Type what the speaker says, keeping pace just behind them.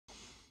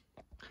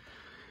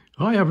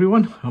Hi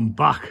everyone, I'm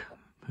back,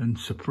 and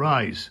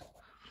surprise,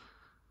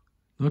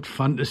 not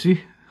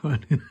fantasy.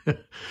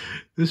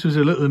 This was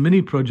a little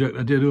mini project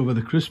I did over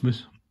the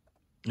Christmas.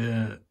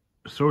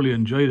 Thoroughly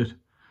enjoyed it,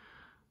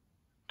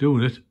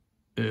 doing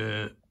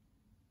it.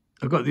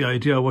 I got the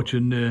idea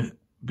watching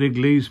Big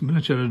Lee's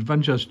Miniature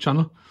Adventures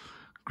channel,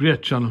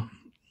 great channel.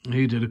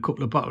 He did a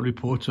couple of battle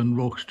reports on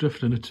Rorke's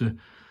Drift, and it's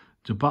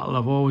a battle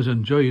I've always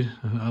enjoyed.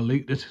 I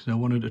liked it, and I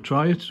wanted to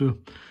try it, so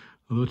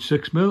although it's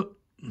 6mm,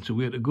 it's a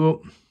way to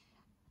go.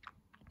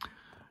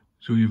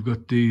 So you've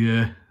got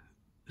the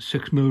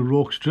 6mm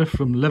Rorke's Drift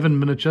from Living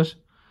Miniatures.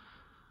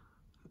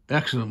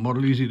 Excellent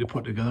model, easy to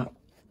put together.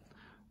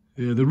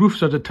 The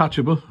roofs are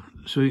detachable,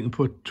 so you can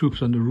put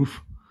troops on the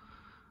roof.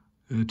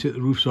 Take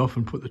the roofs off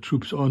and put the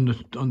troops on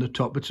the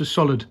top. It's a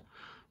solid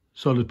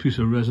piece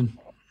of resin.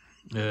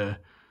 So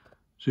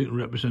you can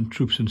represent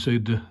troops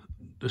inside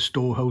the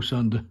storehouse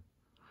and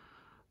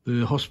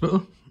the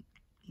hospital.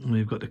 And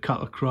you've got the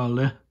cattle kraal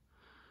there.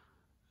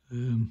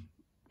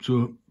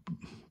 So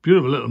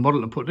beautiful little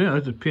model to put there. I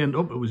had to paint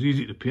up. It was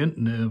easy to paint,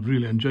 and I've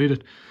really enjoyed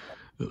it.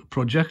 Little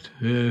project.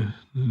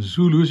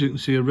 Zulus, you can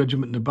see a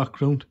regiment in the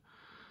background.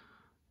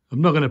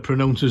 I'm not going to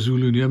pronounce the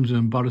Zulu names and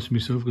embarrass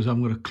myself because I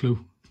haven't got a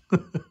clue.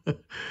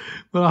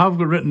 Well, I have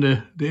written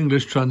the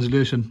English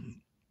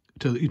translation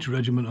to each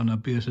regiment on a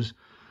basis.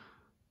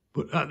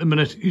 But at the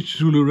minute, each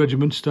Zulu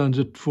regiment stands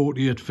at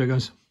 48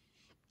 figures.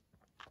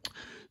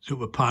 So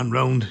we pan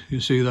round, you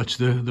see that's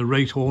the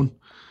right horn.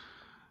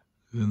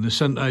 In the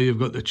centre, you've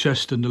got the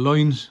chest and the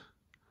loins.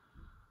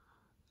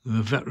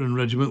 The veteran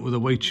regiment with the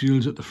white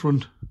shields at the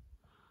front.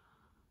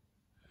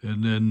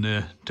 And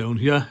then down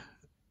here,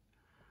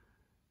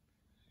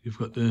 you've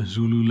got the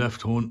Zulu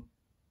left horn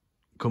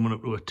coming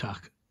up to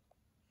attack.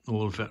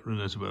 All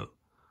veteran as well.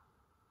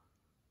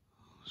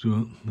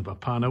 So if I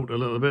pan out a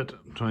little bit,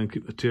 try and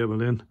keep the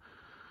table in.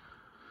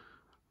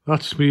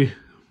 That's me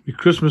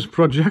Christmas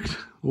project,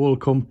 all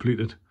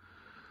completed.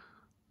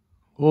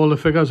 All the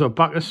figures are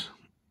backers.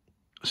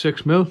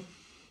 6mm.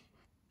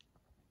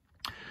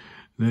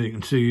 There you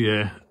can see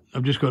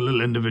I've just got a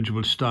little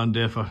individual stand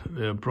there for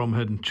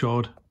Bromhead and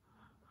Chard.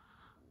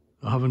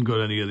 I haven't got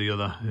any of the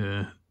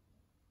other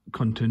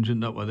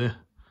contingent that were there.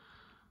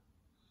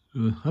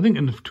 So I think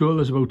in total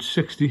there's about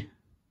 60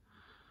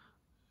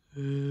 at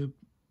the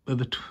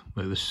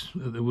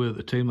were at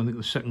the time. I think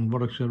the 2nd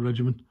Warwickshire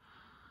Regiment.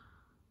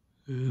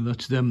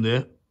 That's them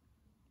there.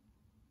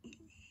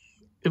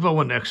 If I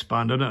want to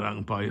expand on it, I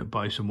can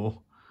buy some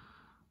more.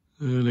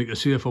 Like I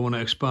say, if I want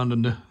to expand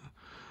on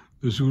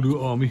the Zulu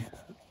army,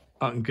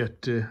 I can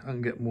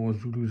get more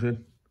Zulus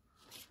in,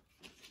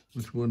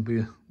 which won't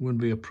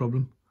be a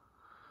problem.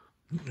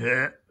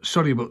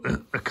 Sorry about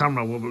the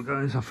camera wobble,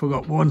 guys. I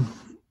forgot one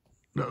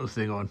little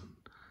thing on.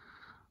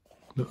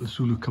 Little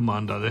Zulu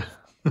commander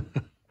there.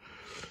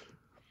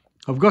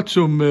 I've got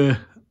some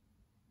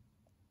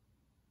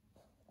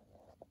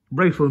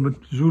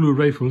riflemen, Zulu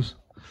rifles,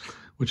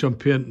 which I'm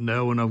painting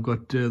now, and I've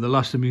got the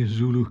last of me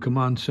Zulu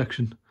command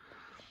section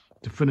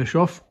to finish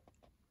off.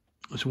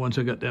 So once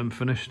I get them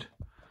finished,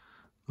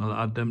 I'll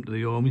add them to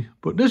the army.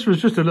 But this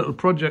was just a little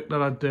project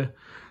that I'd,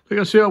 like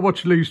I say, I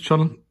watched Lee's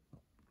channel,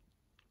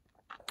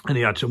 and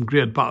he had some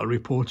great battle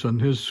reports on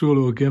his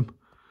solo game,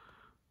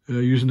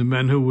 using the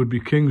Men Who Would Be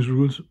Kings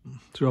rules.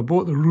 So I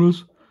bought the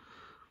rules.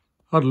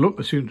 Had a look,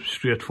 they seemed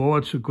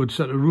straightforward, it's a good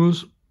set of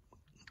rules.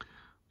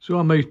 So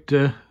I might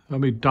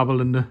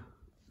dabble in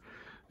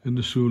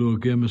the solo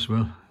game as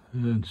well,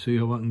 and see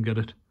how I can get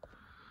it.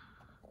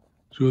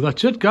 So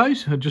that's it,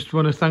 guys. I just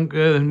want to thank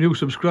new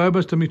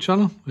subscribers to my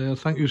channel.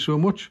 Thank you so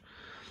much.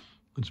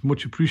 It's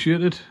much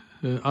appreciated,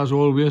 as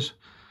always.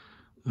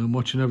 I'm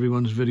watching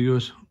everyone's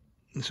videos.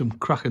 Some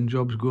cracking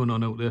jobs going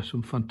on out there.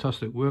 Some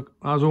fantastic work,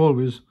 as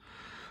always.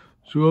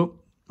 So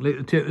I'd like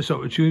to take this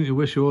opportunity to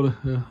wish you all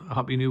a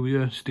happy new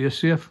year. Stay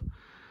safe.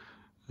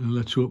 And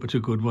let's hope it's a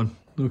good one.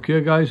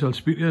 Okay, guys, I'll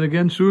speak to you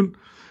again soon.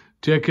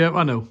 Take care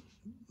for now.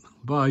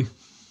 Bye.